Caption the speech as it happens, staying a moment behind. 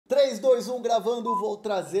3, 2, 1, gravando, vou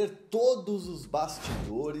trazer todos os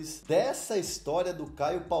bastidores dessa história do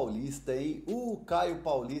Caio Paulista, hein? O Caio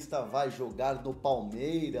Paulista vai jogar no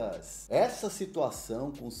Palmeiras. Essa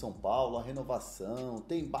situação com o São Paulo, a renovação,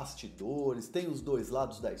 tem bastidores, tem os dois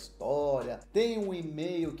lados da história, tem um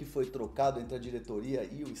e-mail que foi trocado entre a diretoria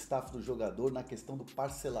e o staff do jogador na questão do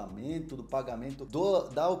parcelamento, do pagamento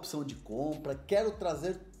da opção de compra. Quero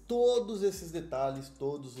trazer todos esses detalhes,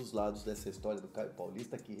 todos os lados dessa história do Caio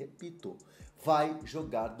Paulista, que, repito, vai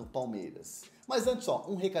jogar no Palmeiras. Mas antes, ó,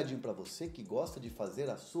 um recadinho para você que gosta de fazer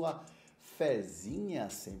a sua fezinha,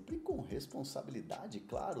 sempre com responsabilidade,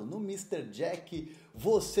 claro. No MrJack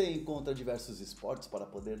você encontra diversos esportes para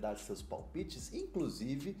poder dar seus palpites,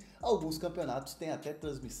 inclusive alguns campeonatos têm até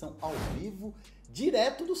transmissão ao vivo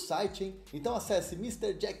direto do site, hein? Então acesse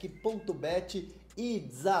mrjack.bet e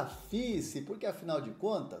desafie-se, porque afinal de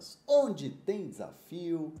contas, onde tem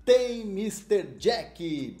desafio, tem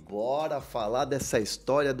MrJack. Bora falar dessa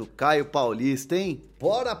história do Caio Paulista, hein?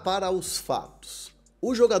 Bora para os fatos.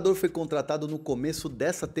 O jogador foi contratado no começo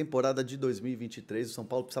dessa temporada de 2023. O São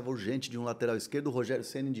Paulo precisava urgente de um lateral esquerdo. O Rogério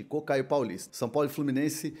Ceni indicou Caio Paulista. São Paulo e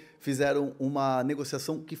Fluminense fizeram uma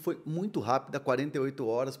negociação que foi muito rápida, 48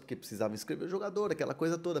 horas, porque precisava inscrever o jogador, aquela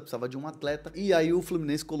coisa toda, precisava de um atleta. E aí o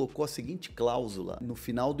Fluminense colocou a seguinte cláusula: no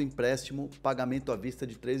final do empréstimo, pagamento à vista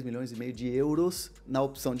de 3,5 milhões de euros na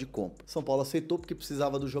opção de compra. São Paulo aceitou porque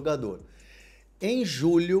precisava do jogador. Em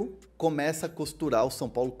julho, o São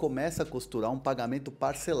Paulo começa a costurar um pagamento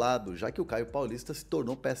parcelado, já que o Caio Paulista se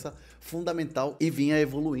tornou peça fundamental e vinha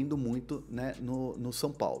evoluindo muito, né, no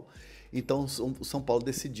São Paulo. Então o São Paulo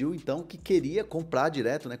decidiu então que queria comprar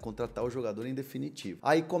direto, né, contratar o jogador em definitivo.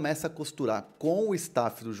 Aí começa a costurar com o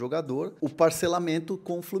staff do jogador o parcelamento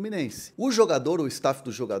com o Fluminense. O staff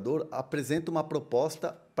do jogador apresenta uma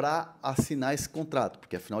proposta para assinar esse contrato,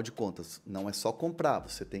 porque afinal de contas não é só comprar,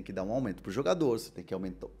 você tem que dar um aumento para o jogador, você tem que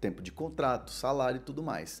aumentar o tempo de contrato, salário e tudo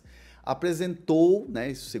mais. Apresentou,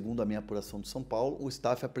 né, isso segundo a minha apuração do São Paulo, o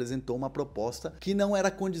staff apresentou uma proposta que não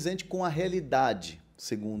era condizente com a realidade,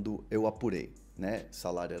 segundo eu apurei, né? O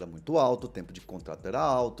salário era muito alto, o tempo de contrato era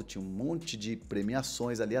alto, tinha um monte de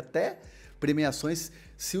premiações ali, até premiações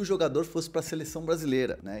se o jogador fosse para a seleção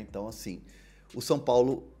brasileira, né? Então, assim, o São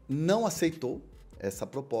Paulo não aceitou essa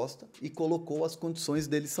proposta e colocou as condições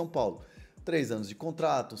dele em São Paulo. 3 anos de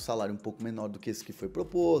contrato, um salário um pouco menor do que esse que foi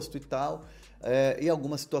proposto e tal, e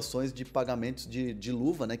algumas situações de pagamentos de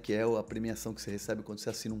luva, né? Que é a premiação que você recebe quando você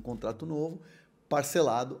assina um contrato novo,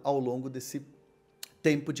 parcelado ao longo desse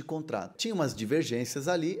tempo de contrato. Tinha umas divergências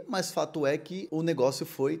ali, mas fato é que o negócio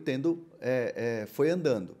foi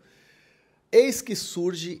andando. Eis que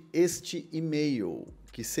surge este e-mail,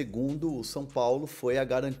 que segundo o São Paulo foi a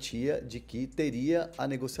garantia de que teria a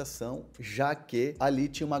negociação, já que ali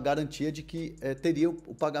tinha uma garantia de que teria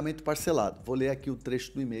o pagamento parcelado. Vou ler aqui o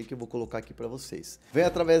trecho do e-mail que eu vou colocar aqui para vocês. Vem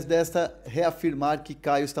através desta reafirmar que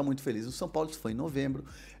Caio está muito feliz no São Paulo, isso foi em novembro,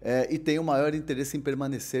 e tem o maior interesse em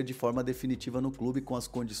permanecer de forma definitiva no clube com as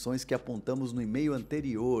condições que apontamos no e-mail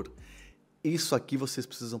anterior. Isso aqui vocês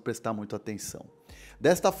precisam prestar muito atenção.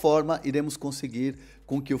 Desta forma, iremos conseguir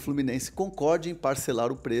com que o Fluminense concorde em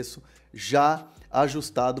parcelar o preço já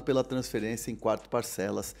ajustado pela transferência em 4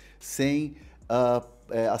 parcelas,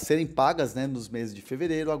 a serem pagas, né, nos meses de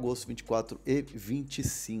fevereiro, agosto, 24 e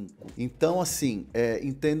 25. Então, assim,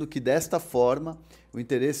 entendo que desta forma, o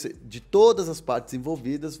interesse de todas as partes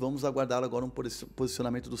envolvidas, vamos aguardar agora um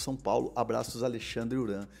posicionamento do São Paulo. Abraços, Alexandre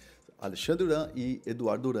Hernan. Alexandre Hernan e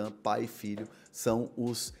Eduardo Hernan, pai e filho, são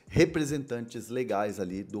os representantes legais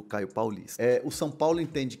ali do Caio Paulista. O São Paulo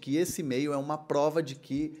entende que esse e-mail é uma prova de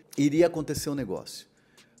que iria acontecer um negócio.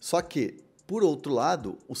 Só que, por outro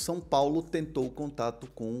lado, o São Paulo tentou o contato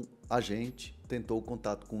com a gente, tentou o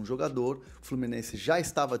contato com o jogador. O Fluminense já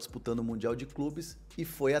estava disputando o Mundial de Clubes e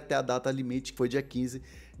foi até a data limite, que foi dia 15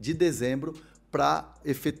 de dezembro, para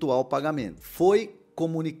efetuar o pagamento. Foi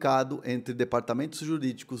comunicado entre departamentos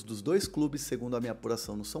jurídicos dos dois clubes, segundo a minha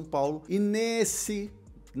apuração no São Paulo, e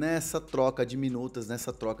nessa troca de minutas,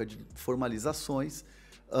 nessa troca de formalizações,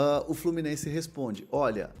 o Fluminense responde: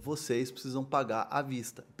 olha, vocês precisam pagar à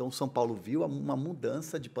vista. Então o São Paulo viu uma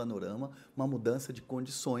mudança de panorama, uma mudança de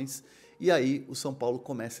condições, e aí o São Paulo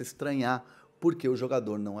começa a estranhar porque o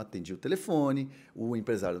jogador não atendia o telefone, o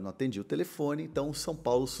empresário não atendia o telefone, então o São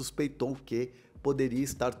Paulo suspeitou que poderia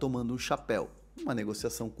estar tomando um chapéu, uma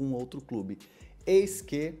negociação com outro clube. Eis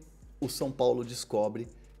que o São Paulo descobre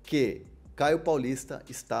que Caio Paulista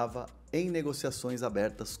estava em negociações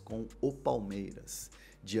abertas com o Palmeiras.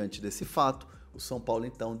 Diante desse fato, o São Paulo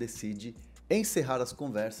então decide encerrar as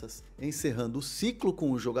conversas, encerrando o ciclo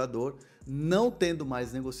com o jogador, não tendo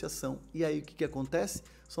mais negociação. E aí o que acontece?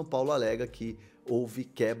 São Paulo alega que houve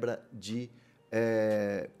quebra de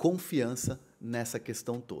confiança nessa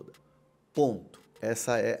questão toda. Ponto.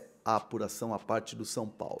 Essa é a apuração, a parte do São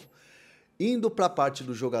Paulo. Indo para a parte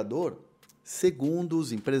do jogador, segundo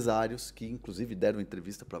os empresários, que inclusive deram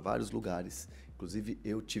entrevista para vários lugares, inclusive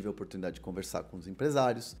eu tive a oportunidade de conversar com os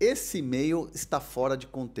empresários, esse e-mail está fora de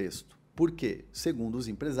contexto. Por quê? Segundo os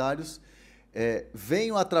empresários,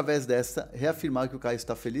 venho através dessa reafirmar que o Caio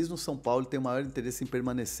está feliz no São Paulo e tem o maior interesse em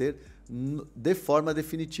permanecer de forma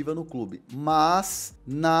definitiva no clube, mas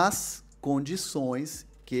nas condições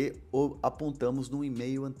que apontamos no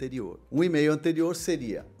e-mail anterior. Um e-mail anterior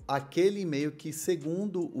seria aquele e-mail que,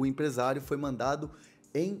 segundo o empresário, foi mandado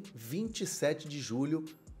em 27 de julho,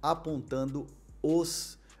 apontando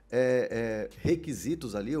os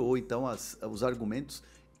requisitos ali, ou então os argumentos,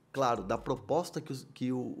 claro, da proposta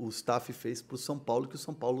que o staff fez para o São Paulo, que o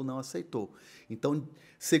São Paulo não aceitou. Então,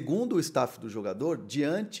 segundo o staff do jogador,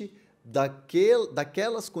 diante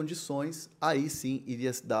daquelas condições, aí sim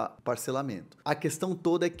iria se dar parcelamento. A questão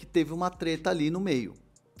toda é que teve uma treta ali no meio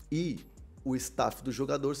e o staff do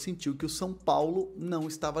jogador sentiu que o São Paulo não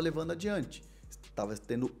estava levando adiante, estava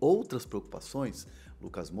tendo outras preocupações,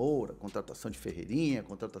 Lucas Moura, contratação de Ferreirinha,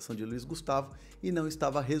 contratação de Luiz Gustavo, e não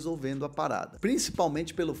estava resolvendo a parada.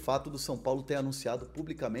 Principalmente pelo fato do São Paulo ter anunciado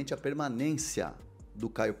publicamente a permanência do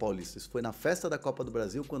Caio Paulista. Isso foi na festa da Copa do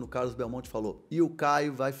Brasil, quando o Carlos Belmonte falou, e o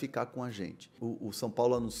Caio vai ficar com a gente. O São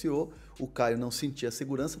Paulo anunciou, o Caio não sentia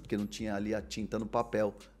segurança, porque não tinha ali a tinta no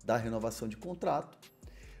papel da renovação de contrato.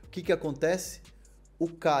 O que acontece? O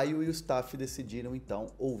Caio e o staff decidiram, então,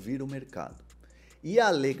 ouvir o mercado. E a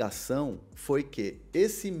alegação foi que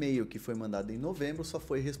esse e-mail que foi mandado em novembro só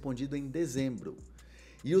foi respondido em dezembro.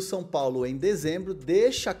 E o São Paulo, em dezembro,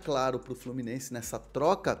 deixa claro para o Fluminense, nessa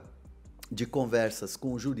troca de conversas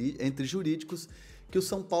entre jurídicos, que o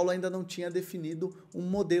São Paulo ainda não tinha definido um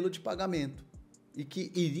modelo de pagamento e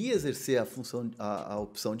que iria exercer a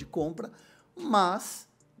opção de compra, mas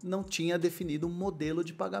não tinha definido um modelo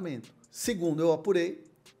de pagamento. Segundo eu apurei,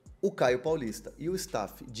 o Caio Paulista e o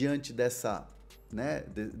staff, diante dessa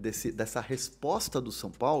resposta do São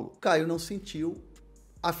Paulo, Caio não sentiu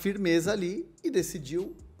a firmeza ali e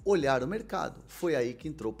decidiu olhar o mercado. Foi aí que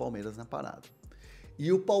entrou o Palmeiras na parada.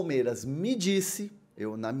 E o Palmeiras me disse,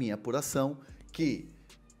 na minha apuração, que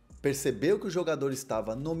percebeu que o jogador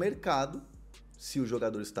estava no mercado. Se o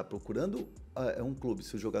jogador está procurando um clube,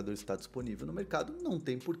 se o jogador está disponível no mercado, não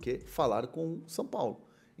tem por que falar com o São Paulo.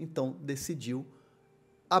 Então decidiu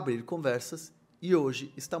abrir conversas e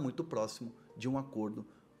hoje está muito próximo de um acordo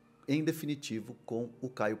em definitivo com o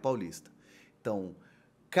Caio Paulista. Então,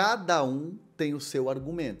 cada um tem o seu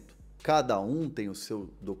argumento, cada um tem o seu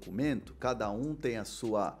documento, cada um tem a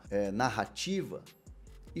sua narrativa,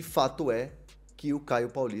 e fato é que o Caio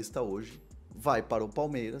Paulista hoje vai para o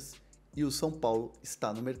Palmeiras e o São Paulo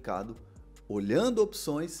está no mercado olhando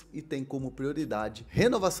opções e tem como prioridade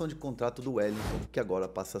renovação de contrato do Wellington, que agora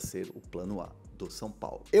passa a ser o plano A do São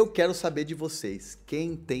Paulo. Eu quero saber de vocês,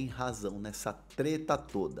 quem tem razão nessa treta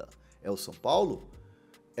toda? É o São Paulo?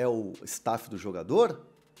 É o staff do jogador?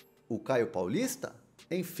 O Caio Paulista?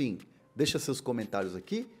 Enfim, deixa seus comentários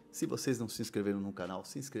aqui. Se vocês não se inscreveram no canal,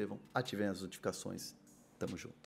 se inscrevam, ativem as notificações. Tamo junto.